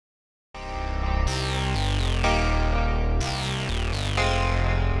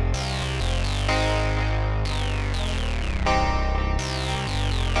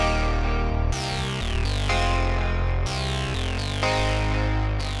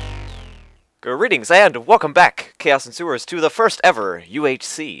Greetings and welcome back, Chaos-Ensuers, to the first ever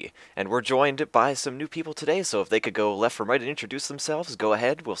UHC. And we're joined by some new people today, so if they could go left from right and introduce themselves, go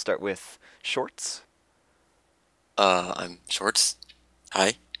ahead. We'll start with Shorts. I'm Shorts.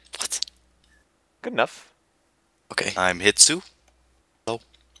 Hi. What? Good enough. Okay. I'm Hitsu. Hello.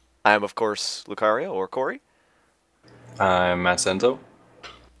 I am, of course, Lucario, or Corey. I'm Mattsenzo.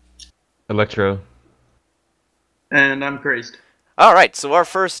 Electro. And I'm crazed. Alright, so our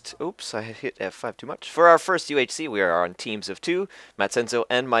first... Oops, I hit F5 too much. For our first UHC, we are on teams of two, Mattsenzo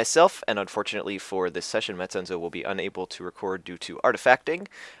and myself, and unfortunately for this session, Mattsenzo will be unable to record due to artifacting.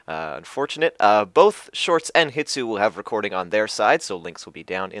 Unfortunate. Both Shorts and Hitsu will have recording on their side, so links will be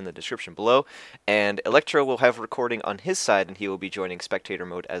down in the description below. And Electro will have recording on his side, and he will be joining spectator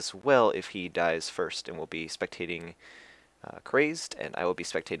mode as well if he dies first, and will be spectating Crazed, and I will be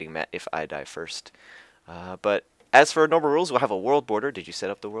spectating Matt if I die first. But as for normal rules, we'll have a world border. Did you set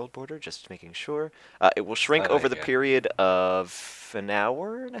up the world border? Just making sure. It will shrink over the period of an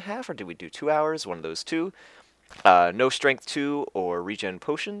hour and a half, or did we do 2 hours? One of those two. No strength 2 or regen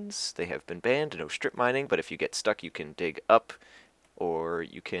potions. They have been banned. No strip mining, but if you get stuck, you can dig up, or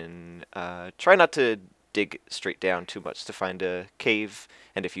you can try not to dig straight down too much to find a cave.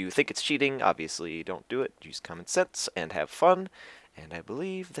 And if you think it's cheating, obviously don't do it. Use common sense and have fun. And I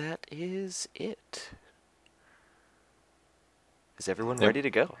believe that is it. Is everyone ready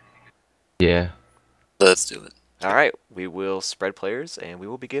to go? Yeah. Let's do it. Alright, we will spread players and we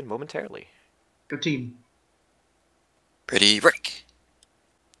will begin momentarily. Go team. Ready, break.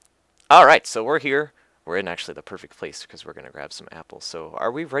 Alright, so we're here. We're in actually the perfect place because we're going to grab some apples. So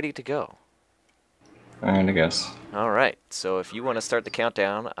are we ready to go? Alright, I guess. Alright, so if you want to start the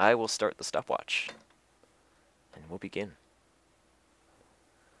countdown, I will start the stopwatch. And we'll begin.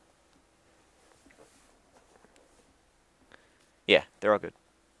 Yeah, they're all good.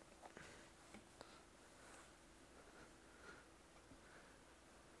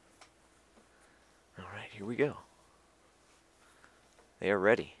 Alright, here we go. They are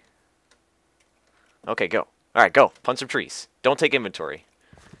ready. Okay, go. Alright, go. Punch some trees. Don't take inventory.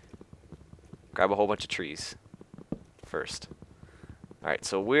 Grab a whole bunch of trees first. Alright,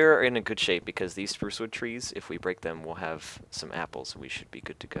 so we're in a good shape because these sprucewood trees, if we break them, we'll have some apples. We should be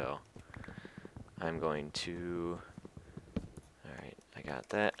good to go. I'm going to... Alright, I got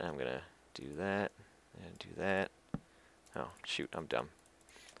that. I'm going to do that and do that. Oh, shoot, I'm dumb.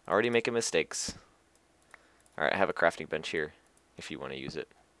 Already making mistakes. Alright, I have a crafting bench here if you want to use it.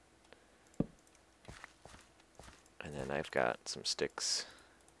 And then I've got some sticks.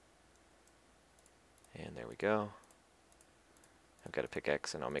 And there we go. I've got a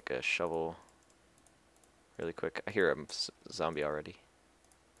pickaxe and I'll make a shovel really quick. I hear a zombie already.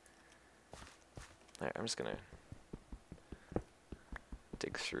 Alright, I'm just gonna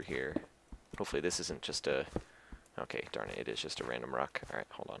dig through here. Hopefully this isn't just a... Okay, darn it, it is just a random rock. Alright,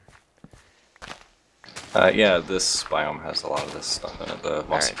 hold on. Yeah, this biome has a lot of this stuff in it, the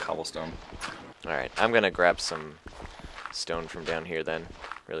mossy cobblestone. Alright, I'm gonna grab some stone from down here then,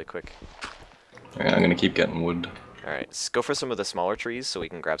 really quick. Alright, I'm gonna keep getting wood. Alright, let's go for some of the smaller trees so we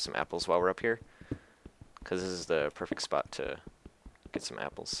can grab some apples while we're up here. Because this is the perfect spot to get some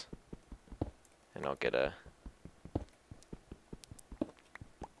apples. And I'll get a...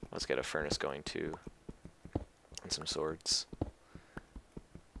 Let's get a furnace going too. And some swords.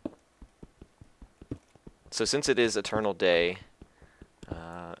 So since it is Eternal Day,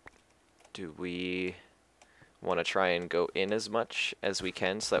 do we want to try and go in as much as we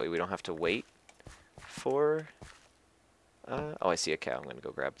can so that way we don't have to wait for... oh, I see a cow. I'm going to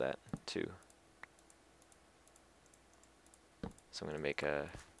go grab that too. So I'm going to make a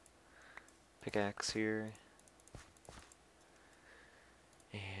pickaxe here.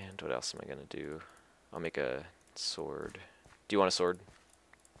 And what else am I going to do? I'll make a sword. Do you want a sword?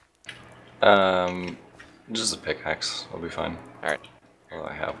 Just a pickaxe will be fine. Alright. Well,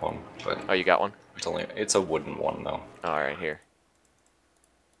 I have one, but Oh, you got one? it's a wooden one though. Alright, here.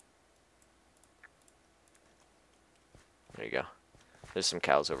 There you go. There's some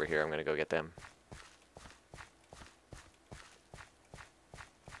cows over here. I'm going to go get them.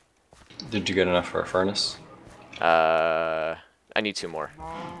 Did you get enough for a furnace? I need 2 more.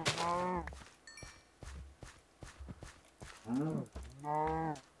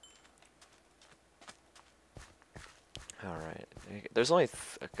 Alright. There's only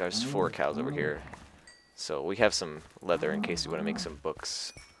there's 4 cows over here. So we have some leather in case we want to make some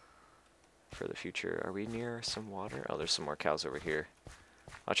books for the future. Are we near some water? Oh, there's some more cows over here.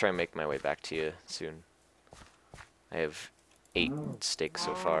 I'll try and make my way back to you soon. I have 8 steaks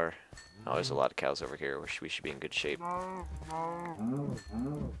so far. Oh, there's a lot of cows over here. We should be in good shape.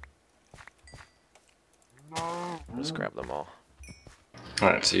 Just grab them all.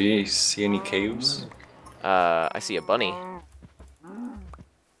 Alright, so you see any caves? I see a bunny.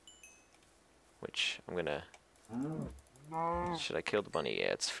 Which I'm gonna... Should I kill the bunny?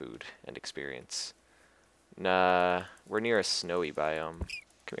 Yeah, it's food and experience. Nah, we're near a snowy biome.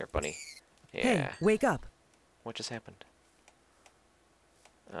 Come here, bunny. Yeah. Hey, wake up. What just happened?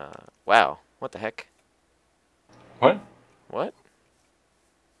 Wow. What the heck? What? What?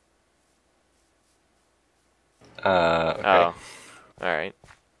 Okay. Oh. Alright.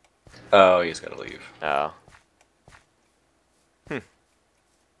 Oh, he's gotta leave. Oh.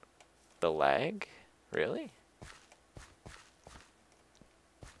 The lag? Really?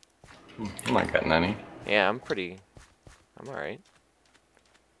 I'm not getting any. Yeah, I'm alright.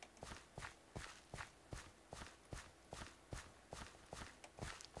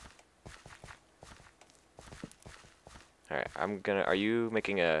 Alright, are you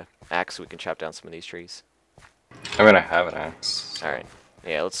making a axe so we can chop down some of these trees? I mean, I have an axe. Alright.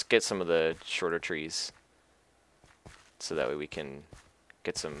 Yeah, let's get some of the shorter trees. So that way we can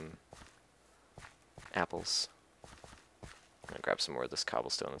get some apples. I'm gonna grab some more of this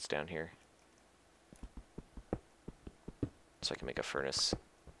cobblestone that's down here. So I can make a furnace.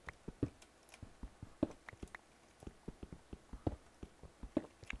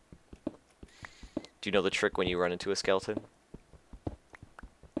 Do you know the trick when you run into a skeleton?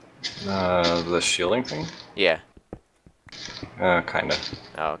 The shielding thing? Yeah. Kinda.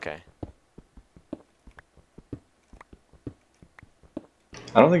 Oh, okay.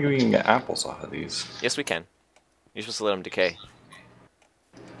 I don't think we can get apples off of these. Yes, we can. You're supposed to let them decay.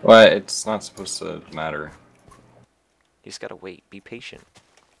 Well, it's not supposed to matter. You just gotta wait. Be patient.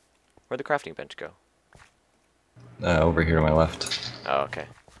 Where'd the crafting bench go? Over here to my left. Oh, okay.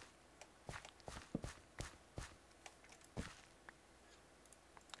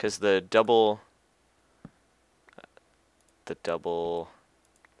 Because the double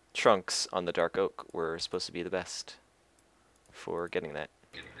trunks on the dark oak were supposed to be the best for getting that.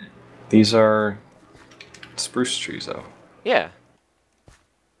 These are spruce trees, though. Yeah.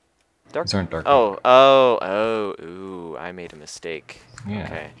 Dark. These aren't dark. Ooh, I made a mistake. Yeah.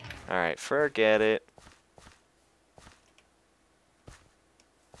 Okay. Alright, forget it.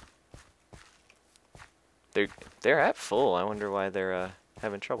 They're at full. I wonder why they're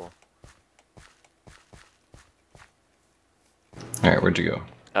having trouble. Alright, where'd you go?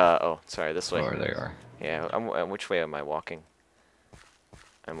 Oh, sorry, this way. Oh, there they are. Yeah, which way am I walking?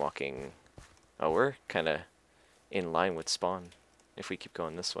 I'm walking... Oh, we're kind of in line with spawn, if we keep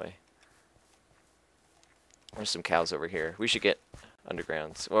going this way. There's some cows over here. We should get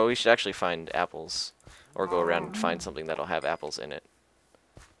undergrounds. Well, we should actually find apples, or go around and find something that'll have apples in it.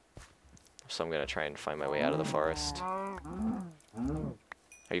 So I'm going to try and find my way out of the forest. Are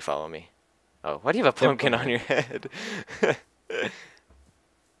you following me? Oh, why do you have a pumpkin on your head?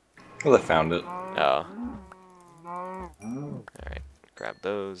 Well, I found it. Oh. Alright, grab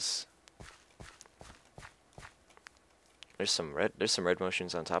those. There's some red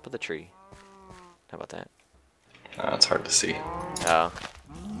motions on top of the tree. How about that? It's hard to see. Oh.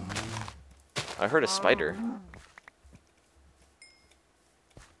 I heard a spider.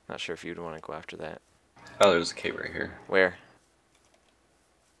 Not sure if you'd want to go after that. Oh, there's a cave right here. Where?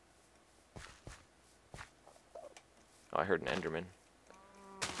 Oh, I heard an enderman.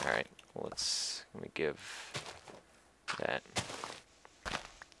 Alright, well, let me give that.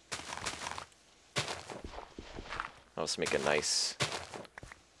 I'll just make a nice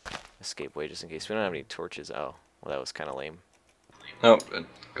escape way just in case. We don't have any torches. Oh, well, that was kind of lame. Nope, it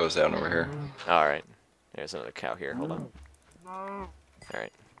goes down over here. Alright, there's another cow here. Hold on.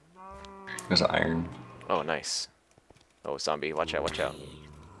 Alright. There's iron. Oh, nice. Oh, zombie, watch out, watch out.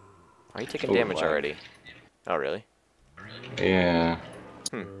 Are you taking Oh, damage lag. already? Oh, really? Yeah.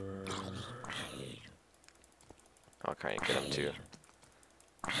 I'll try and get him too.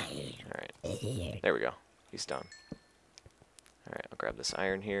 Alright. There we go. He's done. Alright, I'll grab this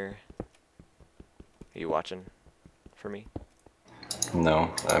iron here. Are you watching for me?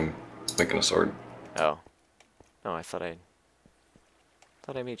 No, I'm making a sword. Oh. Oh, I thought I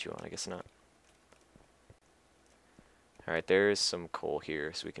made you one. I guess not. Alright, there's some coal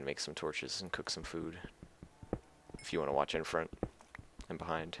here, so we can make some torches and cook some food. If you want to watch in front and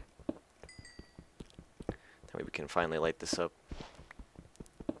behind. That way we can finally light this up.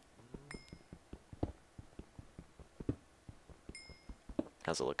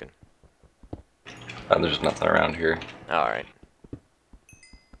 How's it looking? There's nothing around here. Alright.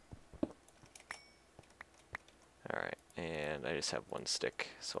 Alright, and I just have one stick,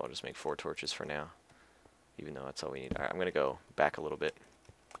 so I'll just make 4 torches for now. Even though that's all we need. Alright, I'm gonna go back a little bit,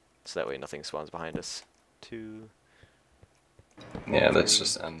 so that way nothing spawns behind us. 2. Yeah, that's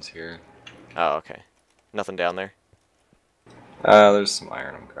just ends here. Oh, okay. Nothing down there? There's some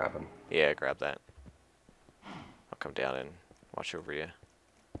iron I'm grabbing. Yeah, grab that. I'll come down and watch over you.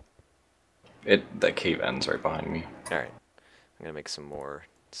 That cave ends right behind me. Alright. I'm gonna make some more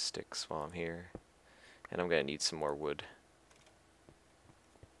sticks while I'm here. And I'm gonna need some more wood.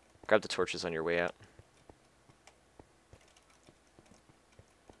 Grab the torches on your way out.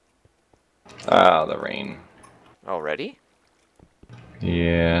 Ah, the rain. Already?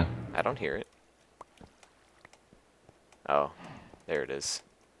 Yeah. I don't hear it. Oh, there it is.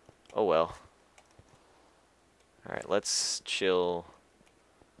 Oh well. Alright, let's chill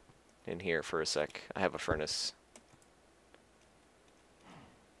in here for a sec. I have a furnace.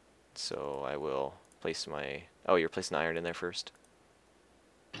 So I will place my... Oh, you're placing iron in there first?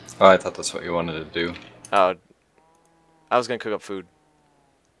 Oh, I thought that's what you wanted to do. Oh, I was gonna cook up food.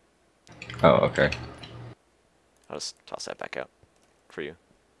 Oh, okay. I'll just toss that back out for you.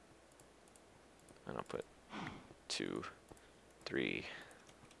 And I'll put 2, 3.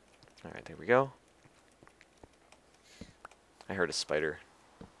 Alright, there we go. I heard a spider.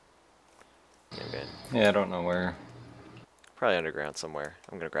 Okay. Yeah, I don't know where. Probably underground somewhere.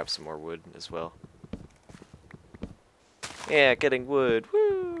 I'm gonna grab some more wood as well. Yeah, getting wood.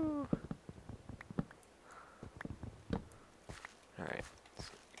 Woo! Alright.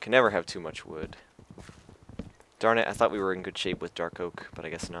 Can never have too much wood. Darn it, I thought we were in good shape with dark oak, but I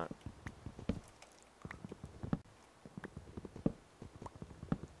guess not.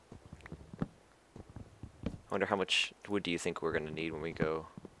 I wonder how much wood do you think we're gonna need when we go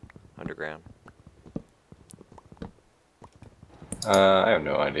underground? I have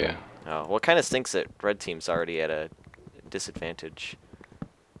no idea. Oh, well, it kind of stinks that red team's already at a disadvantage.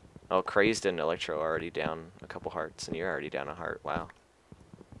 Oh, Crazed and Electro are already down a couple hearts, and you're already down a heart. Wow.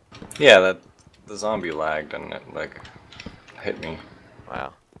 Yeah, the zombie lagged and it like hit me.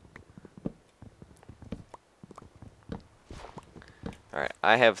 Wow. Alright,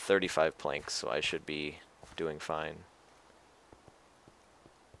 I have 35 planks, so I should be doing fine.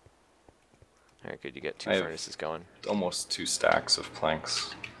 Alright, good, you get 2 I have furnaces going. almost 2 stacks of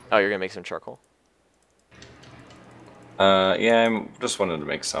planks. Oh, you're gonna make some charcoal? Yeah, I just wanted to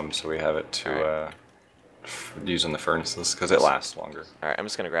make some so we have it to use in the furnaces because it lasts longer. Alright, I'm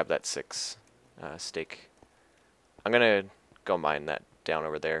just gonna grab that 6 steak. I'm gonna go mine that down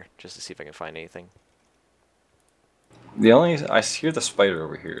over there just to see if I can find anything. I hear the spider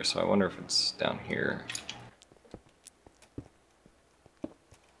over here, so I wonder if it's down here.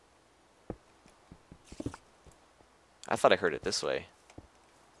 I thought I heard it this way.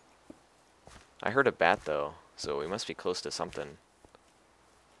 I heard a bat though, so we must be close to something.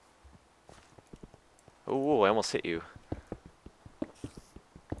 Oh, I almost hit you.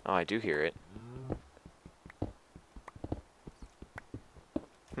 Oh, I do hear it.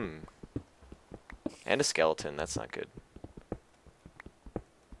 And a skeleton, that's not good.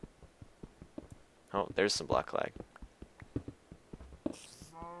 Oh, there's some black lag.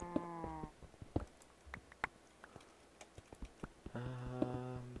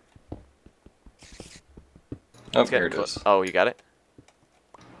 Oh, here it is. Oh, you got it?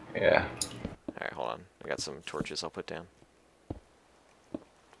 Yeah. Alright, hold on. I got some torches I'll put down.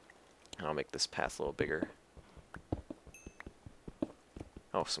 And I'll make this path a little bigger.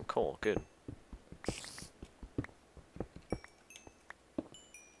 Oh, some coal. Good.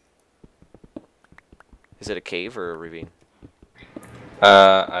 Is it a cave or a ravine?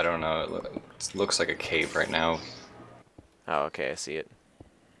 I don't know. It looks like a cave right now. Oh, okay, I see it.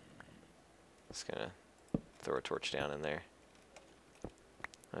 Just gonna throw a torch down in there.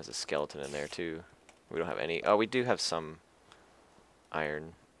 There's a skeleton in there too. We don't have any. Oh, we do have some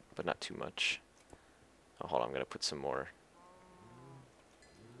iron, but not too much. Oh, hold on, I'm gonna put some more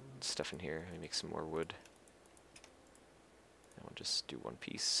stuff in here. Let me make some more wood. And we'll just do 1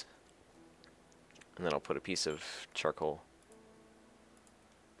 piece. And then I'll put a piece of charcoal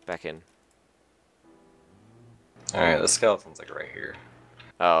back in. Alright, the skeleton's like right here.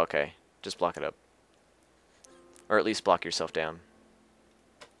 Oh, okay. Just block it up. Or at least block yourself down.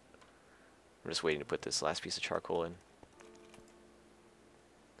 I'm just waiting to put this last piece of charcoal in.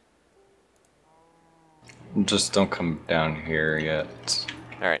 Just don't come down here yet.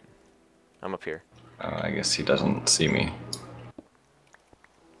 Alright. I'm up here. I guess he doesn't see me.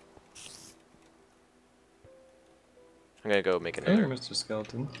 I'm gonna go make Hey, another... Mr.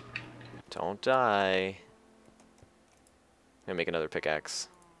 Skeleton. Don't die. I'm gonna make another pickaxe.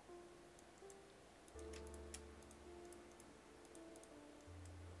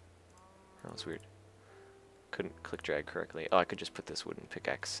 Oh, that's weird. Couldn't click drag correctly. Oh, I could just put this wooden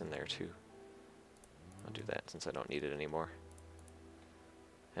pickaxe in there too. I'll do that since I don't need it anymore.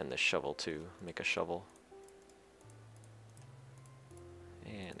 And the shovel too. Make a shovel.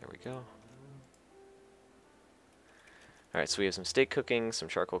 And there we go. Alright, so we have some steak cooking, some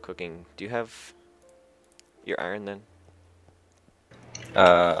charcoal cooking. Do you have your iron then?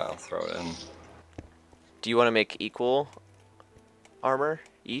 I'll throw it in. Do you want to make equal armor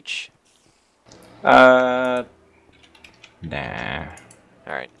each? Nah.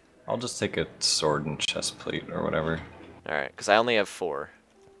 Alright. I'll just take a sword and chest plate or whatever. Alright, because I only have 4.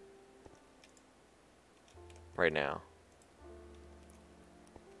 Right now.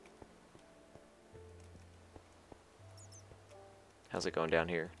 How's it going down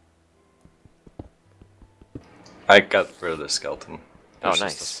here? I got rid of the skeleton. Oh, There's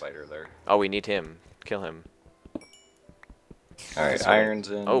nice. just a spider there. Oh, we need him. Kill him. Alright, This way. iron's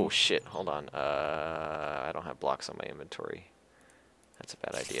in. Oh shit, hold on. I don't have blocks on my inventory. That's a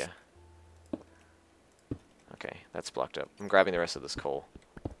bad idea. Okay, that's blocked up. I'm grabbing the rest of this coal.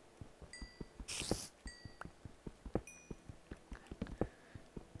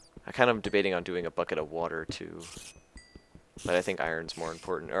 I kind of debating on doing a bucket of water too. But I think iron's more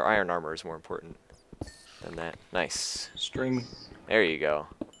important, or iron armor is more important than that. Nice. String. There you go.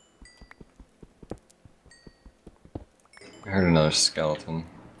 I heard another skeleton.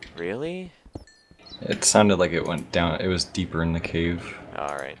 Really? It sounded like it went down. It was deeper in the cave.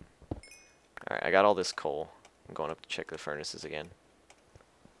 Alright. Alright, I got all this coal. I'm going up to check the furnaces again.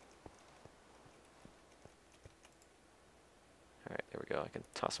 Alright, there we go. I can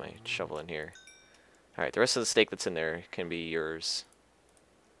toss my shovel in here. Alright, the rest of the steak that's in there can be yours.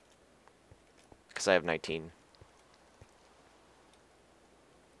 Because I have 19.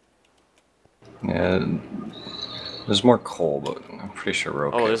 Yeah, there's more coal, but I'm pretty sure we're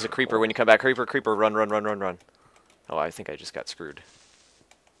okay. Oh, there's a creeper when you come back. Creeper, creeper, run, run, run, run, run. Oh, I think I just got screwed.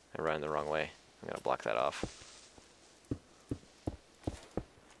 I ran the wrong way. I'm going to block that off.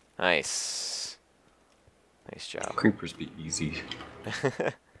 Nice. Nice job. Creepers be easy.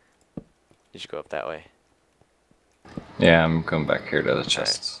 Did you go up that way? Yeah, I'm going back here to the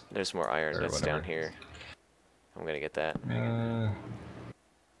chests. Right. There's more iron Or that's whatever. down here. I'm going to get that.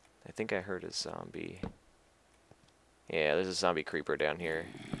 I think I heard a zombie. Yeah, there's a zombie creeper down here.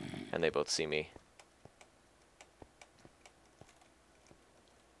 And they both see me.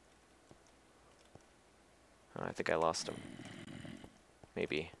 Oh, I think I lost him.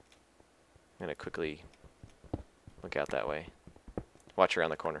 Maybe. I'm gonna quickly look out that way. Watch around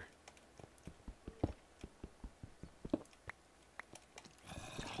the corner.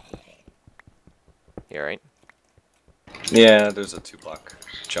 You alright? Yeah, there's a 2-block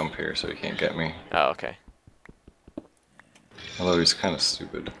jump here, so he can't get me. Oh, okay. Although he's kind of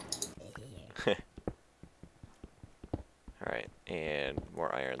stupid. Alright, and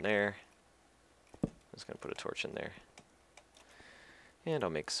more iron there. I'm just gonna put a torch in there. And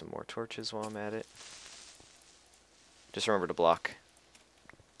I'll make some more torches while I'm at it. Just remember to block.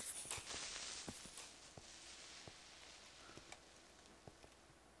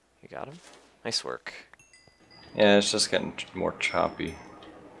 You got him? Nice work. Yeah, it's just getting more choppy.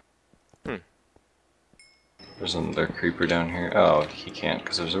 Hmm. There's another creeper down here. Oh, he can't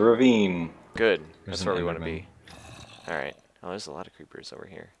because there's a ravine. Good. There's That's an where we want to Enderman. be. Alright. Oh, there's a lot of creepers over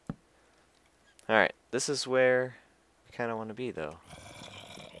here. Alright, this is where we kind of want to be, though.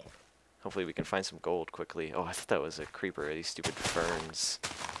 Hopefully we can find some gold quickly. Oh, I thought that was a creeper. These stupid ferns.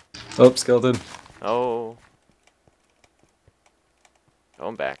 Oh, skeleton. Oh.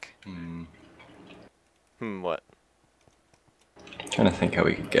 Going back. What? Trying to think how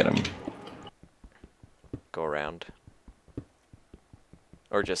we could get him. Go around.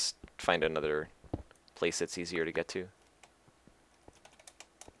 Or just find another place that's easier to get to.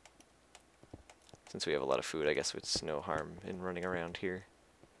 Since we have a lot of food, I guess it's no harm in running around here.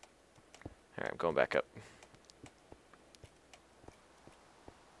 Alright, I'm going back up.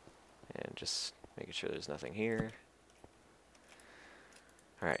 And just making sure there's nothing here.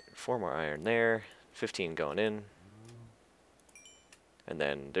 Alright, 4 more iron there. 15 going in. And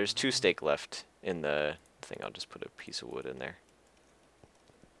then there's 2 steak left in the thing. I'll just put a piece of wood in there.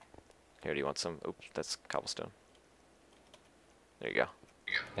 Here, do you want some? Oops, that's cobblestone. There you go.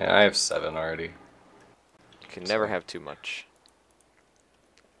 Yeah, I have 7 already. You can never have too much.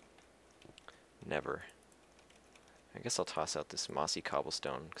 Never. I guess I'll toss out this mossy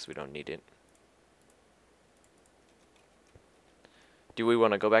cobblestone because we don't need it. Do we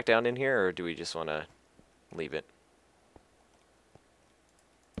want to go back down in here, or do we just want to leave it?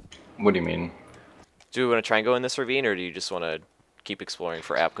 What do you mean? Do we want to try and go in this ravine, or do you just want to keep exploring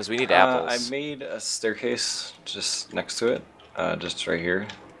for apples? Because we need apples. I made a staircase just next to it, just right here.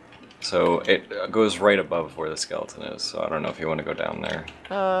 So it goes right above where the skeleton is. So I don't know if you want to go down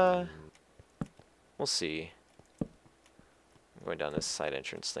there. We'll see. I'm going down this side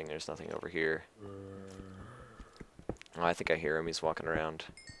entrance thing. There's nothing over here. Oh, I think I hear him. He's walking around.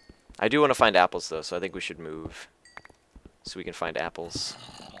 I do want to find apples, though, so I think we should move so we can find apples.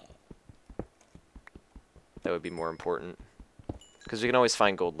 That would be more important. Because we can always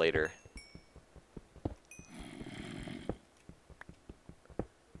find gold later.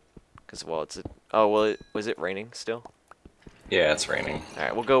 Because, well, it's a... Oh, well, was it raining still? Yeah, it's raining.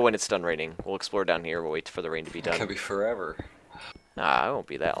 Alright, we'll go when it's done raining. We'll explore down here. We'll wait for the rain to be It done. could be forever. Nah, it won't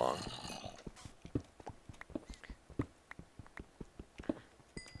be that long.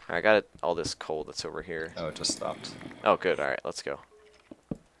 Alright, I got all this coal that's over here. Oh, it just stopped. Oh, good. Alright, let's go.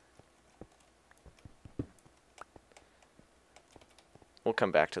 We'll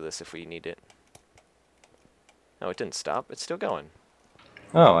come back to this if we need it. No, it didn't stop. It's still going.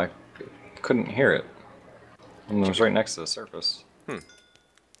 Oh, I couldn't hear it. And it was right next to the surface. Did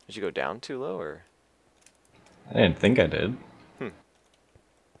you go down too low, or? I didn't think I did.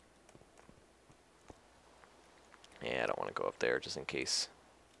 Yeah, I don't want to go up there just in case.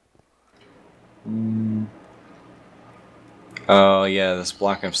 Oh, yeah, this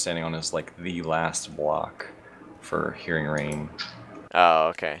block I'm standing on is like the last block for hearing rain. Oh,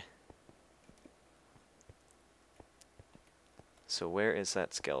 okay. So where is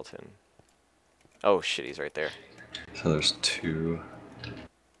that skeleton? Oh shit, he's right there. So there's two.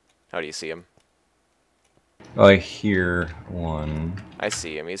 How do you see him? Oh, I hear one. I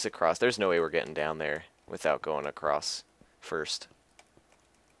see him. He's across. There's no way we're getting down there without going across first.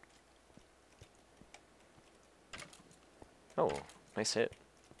 Oh, nice hit.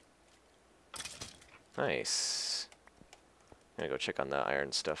 Nice. I'm gonna go check on the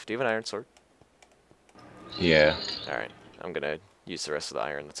iron stuff. Do you have an iron sword? Yeah. Alright, I'm gonna use the rest of the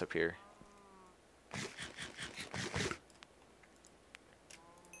iron that's up here.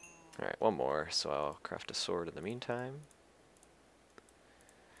 Alright, one more, so I'll craft a sword in the meantime.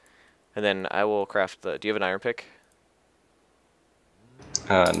 And then I will craft the... Do you have an iron pick?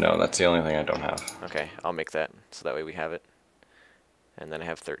 No, that's the only thing I don't have. Okay, I'll make that, so that way we have it. And then I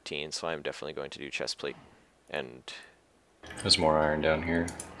have 13, so I'm definitely going to do chest plate. And There's more iron down here.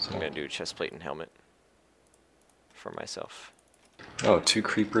 So. I'm going to do chest plate and helmet for myself. Oh, two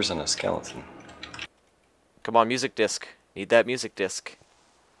creepers and a skeleton. Come on, music disc. Need that music disc.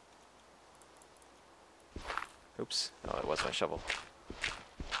 Oops. Oh, it was my shovel.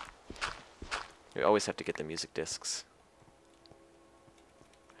 We always have to get the music discs.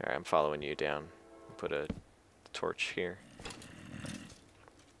 Alright, I'm following you down. Put a torch here.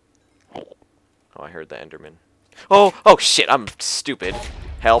 Oh, I heard the Enderman. Oh! Oh, shit! I'm stupid.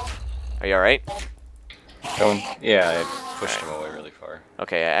 Help. Are you alright? Going? Yeah, I pushed him away really far.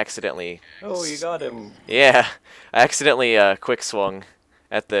 Okay, I accidentally... Oh, you got him. Yeah, I accidentally quick swung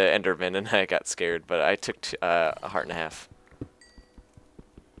at the Enderman and I got scared, but I took a heart and a half.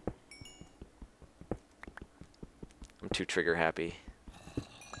 I'm too trigger happy.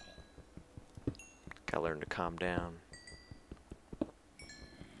 Gotta learn to calm down.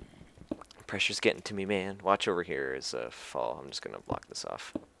 Pressure's getting to me, man. Watch over here is a fall. I'm just gonna block this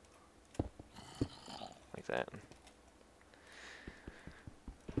off. Like that.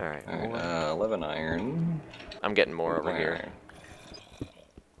 Alright, Alright, 11 iron. I'm getting more over here. Iron.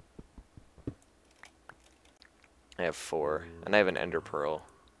 I have 4, and I have an ender pearl,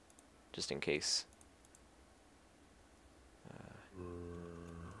 just in case.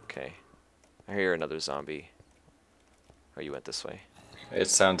 Okay. I hear another zombie. Oh, you went this way. It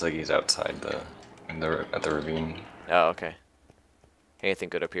sounds like he's outside at the ravine. Oh, okay. Anything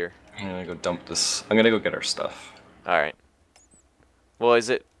good up here? I'm gonna go dump this. I'm gonna go get our stuff. Alright. Well, is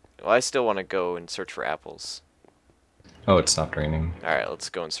it... Well, I still want to go and search for apples. Oh, it stopped raining. Alright, let's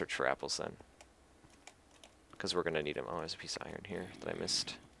go and search for apples then. Because we're going to need them. Oh, there's a piece of iron here that I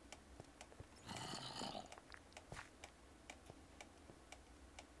missed.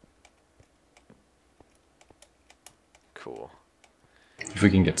 Cool. If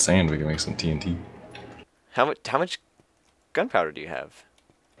we can get sand, we can make some TNT. How much gunpowder do you have?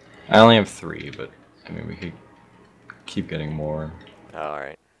 I only have 3, but I mean we could keep getting more. Oh,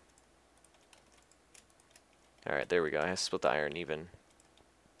 alright. Alright, there we go. I split the iron even.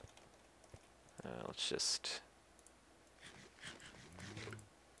 Let's just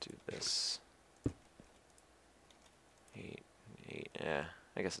do this. 8, 8. Yeah,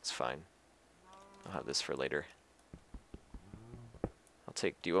 I guess it's fine. I'll have this for later. I'll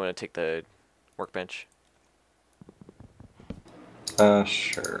take... Do you want to take the workbench?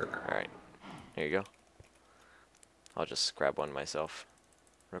 Sure. Alright. Here you go. I'll just grab one myself.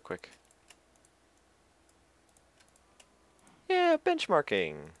 real quick. Yeah,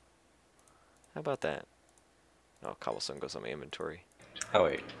 benchmarking. How about that? Oh, cobblestone goes on my inventory. Oh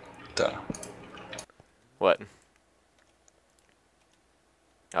wait, duh. What?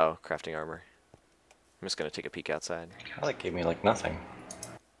 Oh, crafting armor. I'm just gonna take a peek outside. God, that gave me like nothing.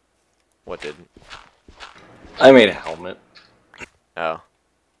 What did? I made a helmet. Oh.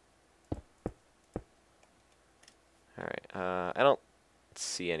 Alright, I don't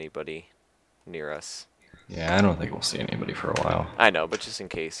see anybody near us. Yeah, I don't think we'll see anybody for a while. I know, but just in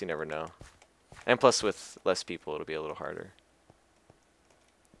case, you never know. And plus, with less people, it'll be a little harder.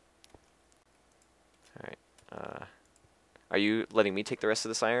 Alright, are you letting me take the rest of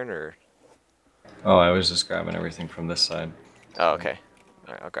this iron, or? Oh, I was just grabbing everything from this side. Oh, okay.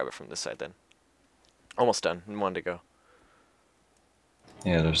 Alright, I'll grab it from this side then. Almost done. One to go.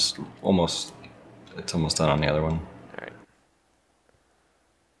 Yeah, there's almost... It's almost done on the other one. Alright.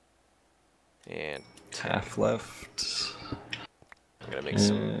 And Half left. I'm gonna make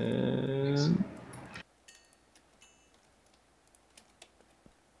some... And...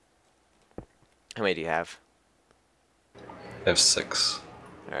 How many do you have? I have 6.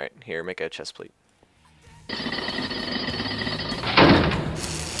 Alright, here, make a chest plate.